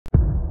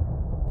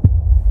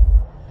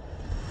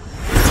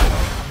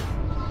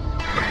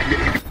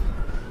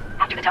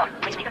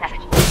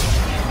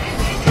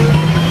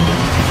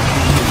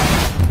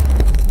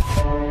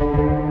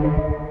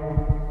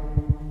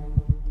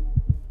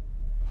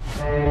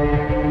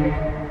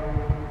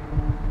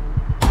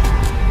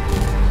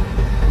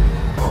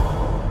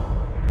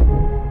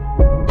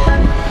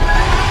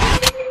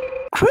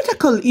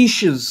Critical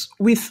issues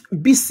with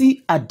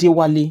BC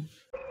Adewale.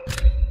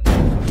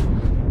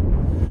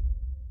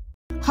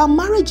 Her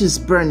marriage is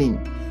burning.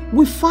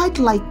 We fight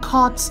like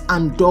cats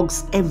and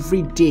dogs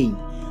every day.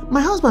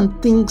 My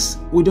husband thinks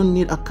we don't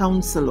need a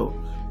counselor.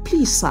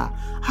 Please, sir,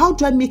 how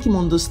do I make him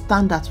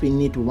understand that we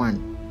need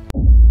one?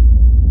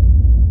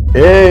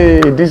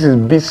 Hey, this is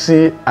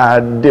BC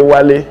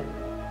Adewale,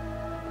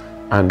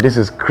 and this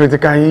is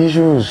critical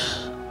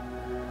issues.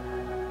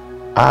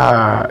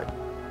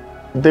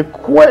 The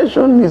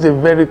question is a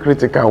very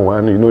critical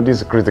one. You know,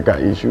 this critical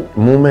issue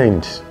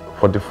moment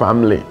for the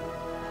family.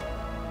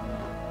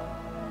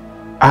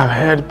 I've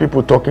heard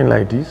people talking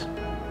like this.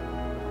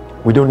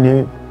 We don't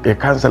need a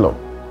counselor.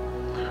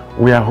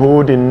 We are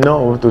old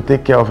enough to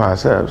take care of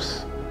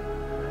ourselves.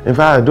 In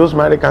fact, those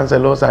married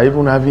counselors are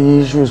even having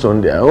issues on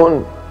their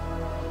own.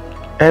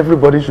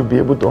 Everybody should be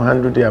able to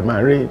handle their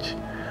marriage.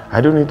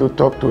 I don't need to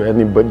talk to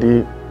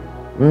anybody.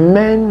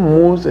 Men,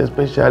 most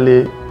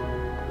especially,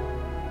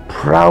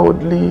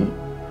 proudly,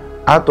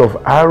 out of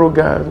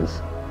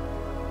arrogance,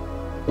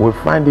 will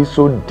find it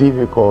so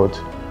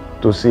difficult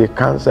to see a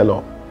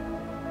counselor.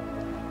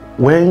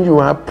 When you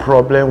have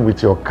problem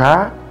with your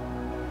car,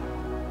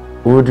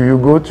 who do you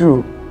go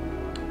to?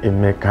 A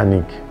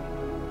mechanic.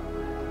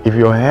 If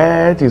your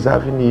head is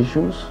having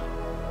issues,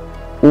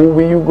 who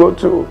will you go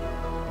to?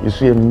 You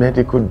see a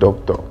medical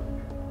doctor.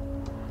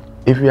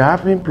 If you're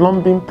having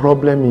plumbing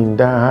problem in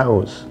that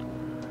house,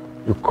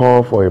 you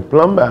call for a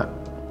plumber.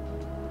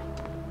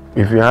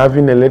 If you're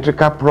having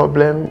electrical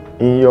problem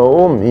in your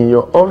home, in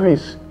your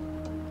office,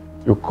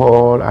 you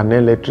call an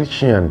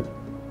electrician.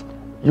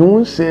 You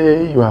won't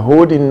say you are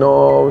old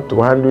enough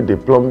to handle the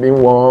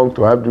plumbing work,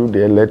 to handle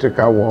the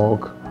electrical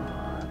work.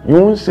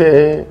 You won't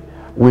say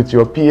with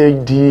your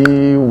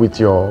PhD, with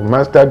your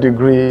master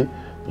degree,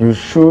 you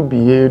should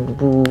be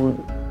able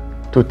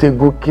to take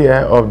good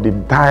care of the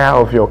tire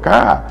of your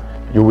car.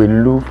 You will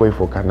look for a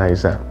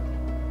vulcanizer.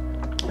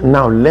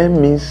 Now let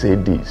me say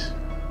this.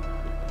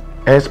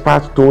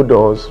 Experts told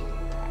us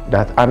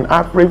that an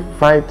average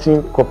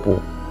fighting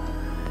couple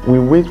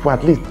will wait for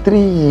at least 3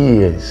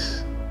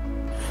 years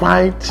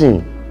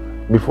fighting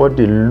before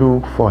they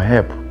look for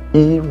help,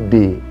 if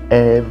they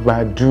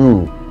ever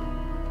do.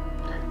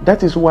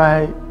 That is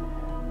why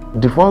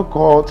divorce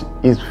court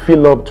is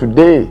filled up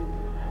today.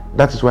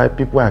 That is why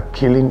people are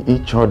killing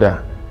each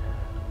other.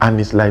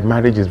 And it's like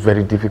marriage is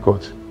very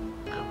difficult.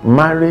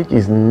 Marriage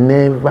is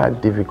never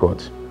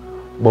difficult.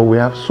 But we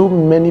have so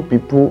many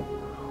people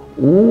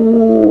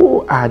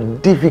who are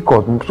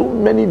difficult, so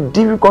many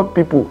difficult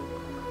people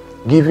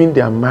giving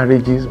their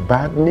marriages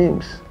bad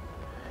names.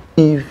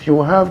 If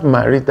you have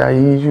marital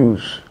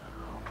issues,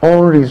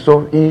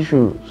 unresolved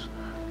issues,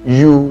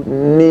 you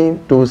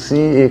need to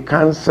see a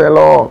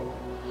counselor.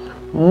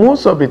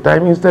 Most of the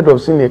time, instead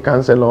of seeing a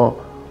counselor,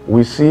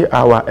 we see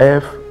our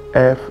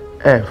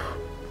FFF,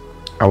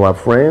 our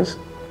friends,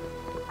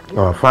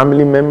 our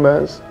family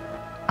members,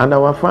 and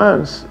our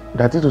fans.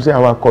 That is to say,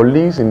 our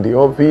colleagues in the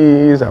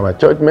office, our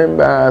church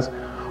members,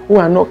 who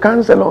are not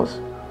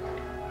counselors.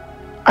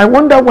 I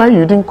wonder why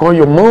you didn't call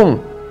your mom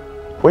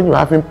when you're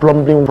having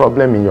plumbing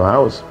problem in your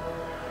house.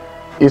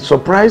 It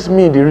surprised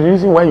me the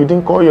reason why you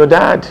didn't call your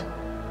dad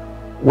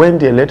when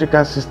the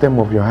electrical system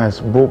of your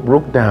house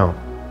broke down.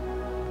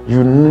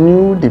 You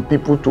knew the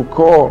people to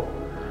call.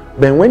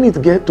 But when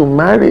it gets to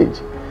marriage,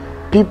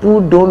 people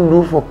don't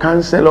look for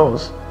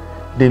counselors.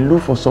 They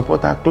look for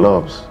supporter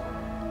clubs.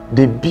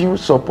 They build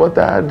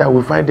supporters that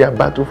will fight their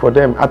battle for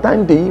them. At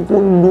times, they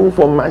even look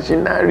for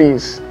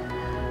mercenaries.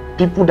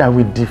 People that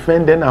will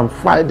defend them and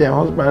fight their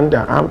husband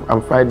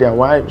and fight their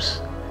wives.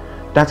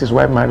 That is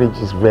why marriage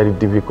is very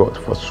difficult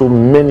for so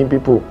many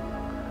people.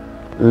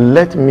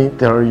 Let me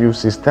tell you,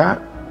 sister,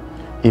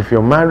 if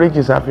your marriage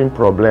is having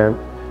problem,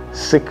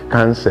 seek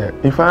counsel.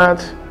 In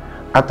fact,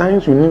 at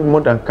times you need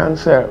more than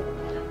counsel.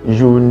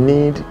 You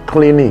need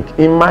clinic.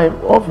 In my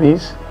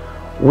office,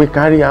 we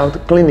carry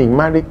out clinic,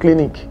 marriage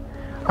clinic.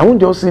 I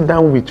won't just sit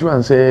down with you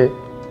and say,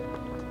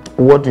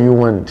 what do you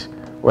want?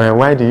 Well,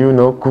 why do you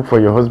not cook for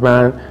your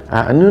husband?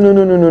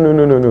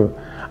 No.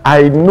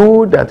 I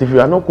know that if you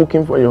are not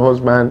cooking for your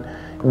husband,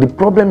 the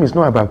problem is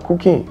not about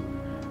cooking.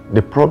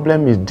 The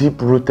problem is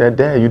deep rooted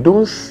there. You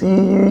don't see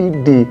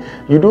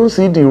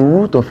the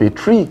root of a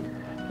tree.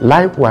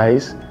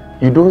 Likewise,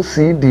 you don't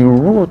see the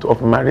root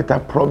of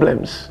marital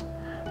problems.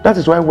 That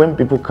is why when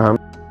people come,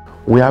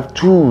 we have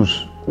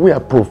tools. We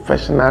are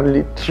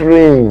professionally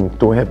trained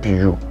to help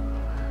you.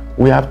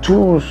 We have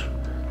tools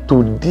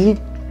to dig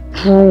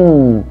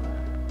through,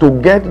 to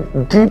get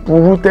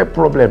deep-rooted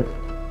problem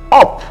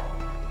up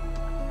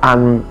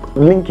and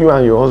link you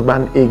and your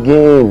husband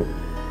again.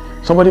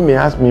 Somebody may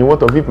ask me,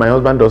 what if my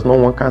husband does not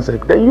want cancer?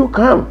 Then you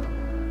come.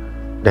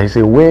 There is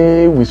a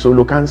way we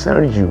solo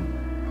cancel you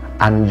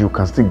and you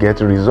can still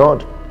get a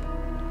result.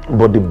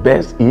 But the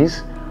best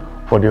is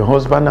for the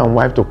husband and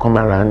wife to come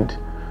around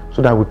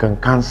so that we can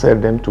cancel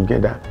them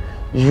together.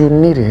 You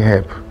need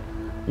help.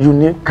 You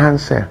need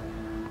cancer.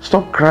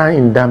 Stop crying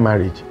in that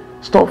marriage.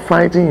 Stop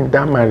fighting in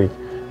that marriage.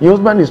 Your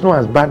husband is not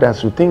as bad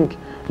as you think.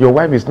 Your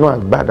wife is not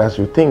as bad as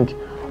you think.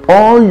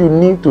 All you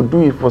need to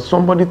do is for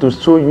somebody to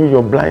show you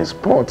your blind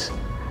spot,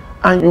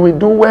 and you will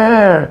do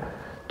well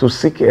to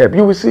seek help.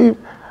 You will see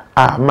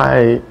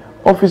my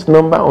office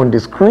number on the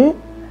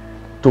screen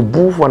to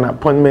book for an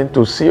appointment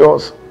to see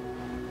us.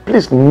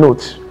 Please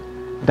note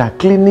that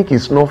clinic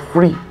is not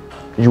free.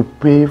 You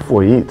pay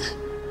for it.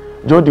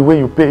 Just the way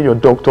you pay your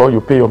doctor,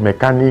 you pay your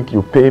mechanic,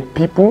 you pay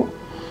people.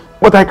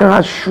 But I can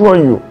assure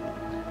you,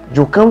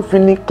 you can't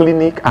finish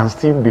clinic and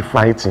still be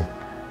fighting.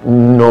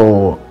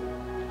 No,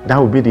 that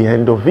will be the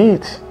end of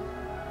it.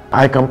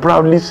 I can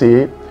proudly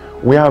say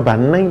we have about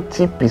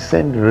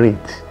 90%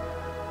 rate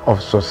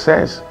of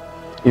success.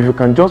 If you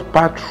can just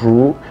pass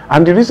through,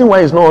 and the reason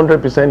why it's not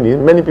 100% is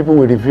many people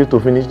will refuse to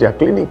finish their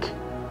clinic.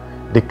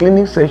 The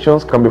clinic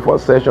sessions can be 4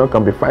 sessions,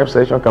 can be 5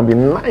 sessions, can be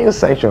 9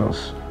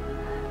 sessions,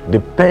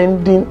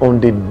 depending on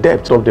the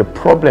depth of the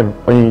problem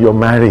in your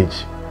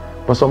marriage.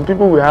 But some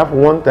people will have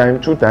 1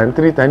 time, 2 times,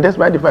 3 times,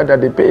 despite the fact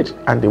that they paid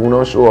and they will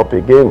not show up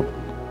again.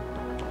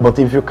 But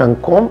if you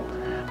can come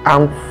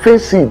and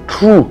face it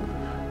through,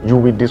 you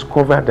will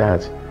discover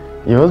that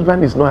your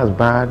husband is not as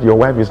bad, your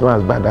wife is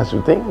not as bad as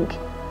you think.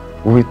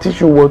 We will teach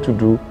you what to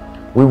do.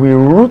 We will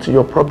root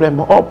your problem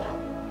up,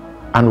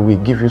 and we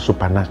give you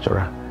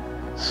supernatural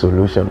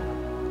solution.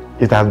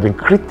 It has been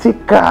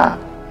critical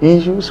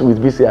issues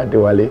with BC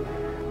Adewale.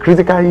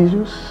 Critical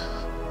issues,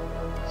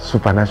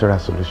 supernatural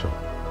solution.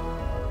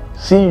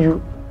 See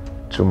you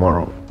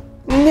tomorrow.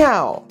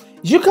 Now,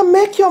 you can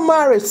make your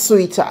marriage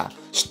sweeter,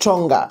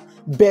 stronger,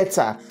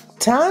 better,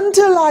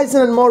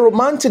 tantalizing and more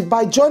romantic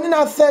by joining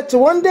our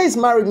 31 Days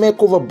Marriage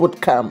Makeover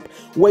Bootcamp,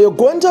 where you're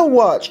going to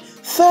watch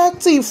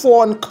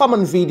 34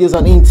 uncommon videos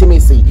on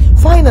intimacy,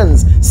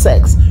 finance,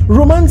 sex,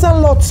 romance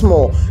and lots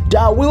more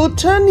that will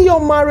turn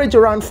your marriage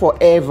around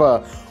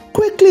forever.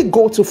 Quickly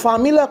go to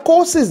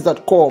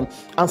familiarcourses.com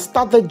and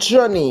start the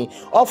journey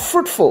of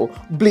fruitful,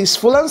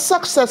 blissful and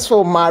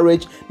successful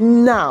marriage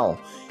now.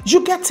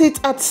 You get it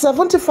at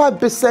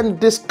 75%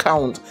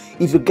 discount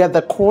if you get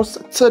the course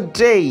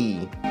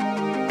today.